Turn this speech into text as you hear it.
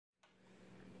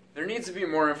There needs to be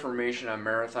more information on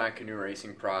marathon canoe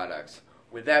racing products.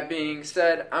 With that being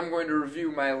said, I'm going to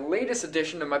review my latest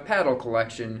addition to my paddle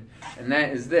collection, and that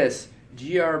is this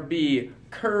GRB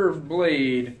curved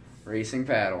blade racing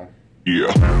paddle.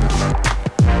 Yeah.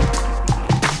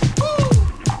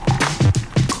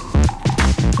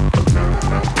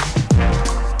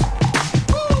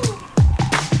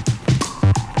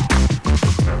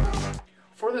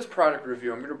 For this product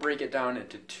review, I'm going to break it down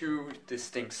into two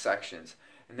distinct sections,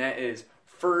 and that is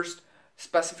first,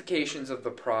 specifications of the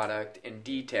product and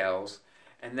details,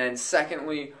 and then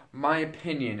secondly, my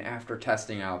opinion after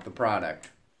testing out the product.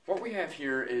 What we have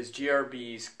here is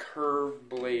GRB's curved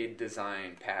blade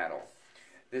design paddle.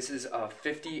 This is a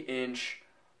 50-inch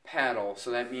paddle,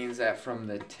 so that means that from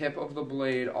the tip of the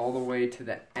blade all the way to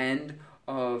the end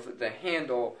of the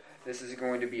handle, this is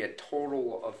going to be a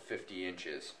total of 50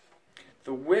 inches.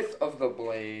 The width of the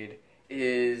blade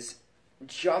is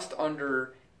just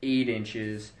under 8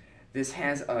 inches. This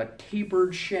has a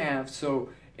tapered shaft, so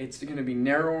it's going to be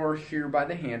narrower here by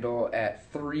the handle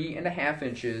at 3.5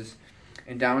 inches,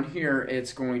 and down here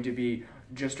it's going to be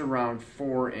just around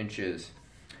 4 inches.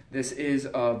 This is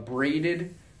a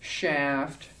braided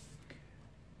shaft.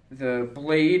 The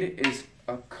blade is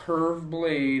a curved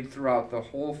blade throughout the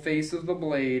whole face of the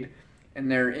blade,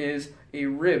 and there is a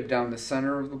rib down the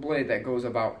center of the blade that goes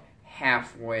about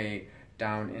halfway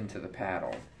down into the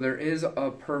paddle. There is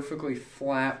a perfectly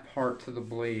flat part to the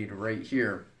blade right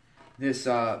here. This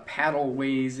paddle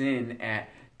weighs in at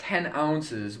 10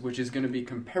 ounces, which is going to be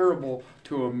comparable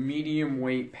to a medium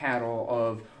weight paddle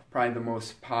of probably the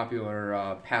most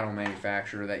popular paddle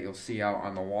manufacturer that you'll see out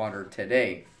on the water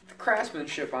today. The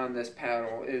craftsmanship on this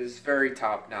paddle is very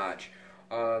top notch.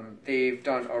 They've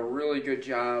done a really good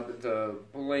job. The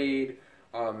blade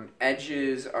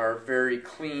edges are very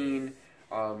clean.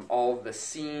 All of the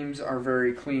seams are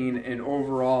very clean, and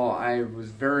overall I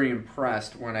was very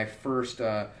impressed when I first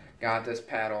got this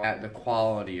paddle at the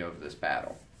quality of this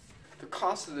paddle. The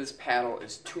cost of this paddle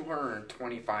is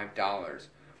 $225.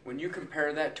 When you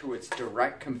compare that to its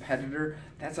direct competitor,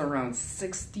 that's around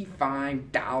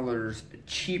 $65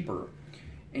 cheaper.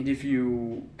 And if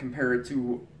you compare it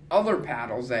to other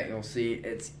paddles that you'll see,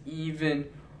 it's even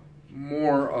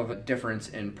more of a difference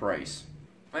in price.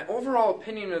 My overall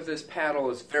opinion of this paddle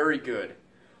is very good.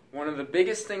 One of the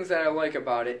biggest things that I like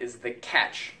about it is the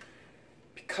catch.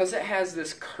 Because it has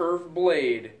this curved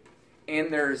blade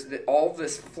and there's all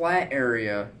this flat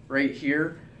area right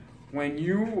here, when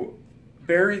you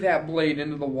bury that blade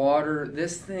into the water,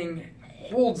 this thing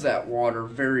holds that water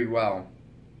very well.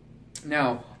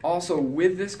 Now, also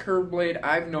with this curved blade,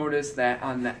 I've noticed that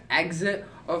on the exit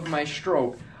of my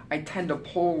stroke, I tend to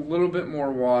pull a little bit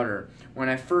more water. When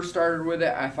I first started with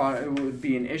it, I thought it would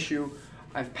be an issue.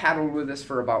 I've paddled with this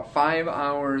for about 5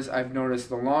 hours. I've noticed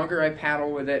the longer I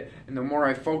paddle with it and the more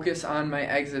I focus on my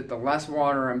exit, the less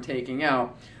water I'm taking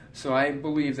out. So I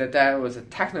believe that that was a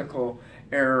technical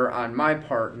error on my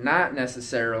part, not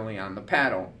necessarily on the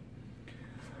paddle.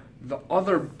 The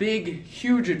other big,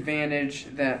 huge advantage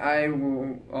that I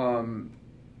will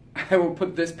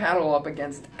put this paddle up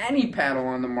against any paddle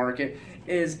on the market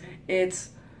is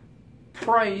its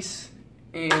price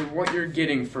and what you're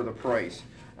getting for the price.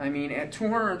 I mean, at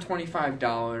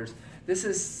 $225, this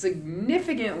is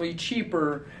significantly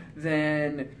cheaper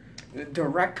than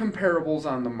direct comparables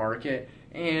on the market,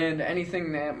 and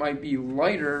anything that might be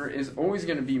lighter is always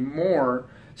going to be more.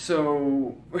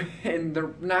 So, and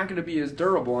they're not going to be as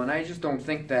durable, and I just don't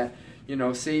think that, you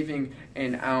know, saving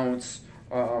an ounce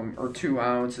or 2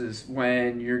 ounces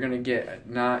when you're going to get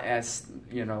not as,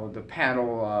 you know, the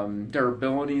paddle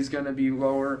durability is going to be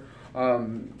lower,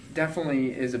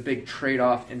 definitely is a big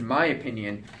trade-off in my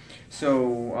opinion.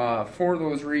 So for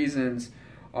those reasons,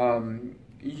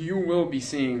 you will be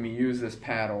seeing me use this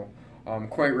paddle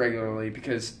quite regularly,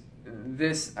 because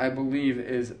this, I believe,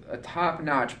 is a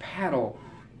top-notch paddle,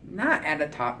 not at a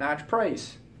top-notch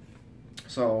price.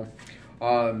 So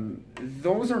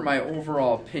those are my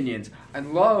overall opinions. I'd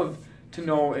love to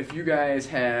know if you guys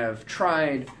have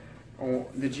tried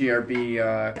the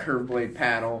GRB curved blade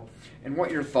paddle and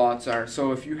what your thoughts are.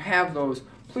 So if you have those,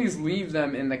 please leave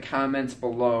them in the comments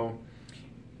below.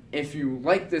 If you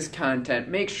like this content,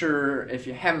 make sure, if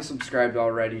you haven't subscribed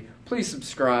already, please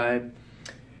subscribe.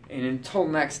 And until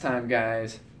next time,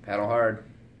 guys, paddle hard.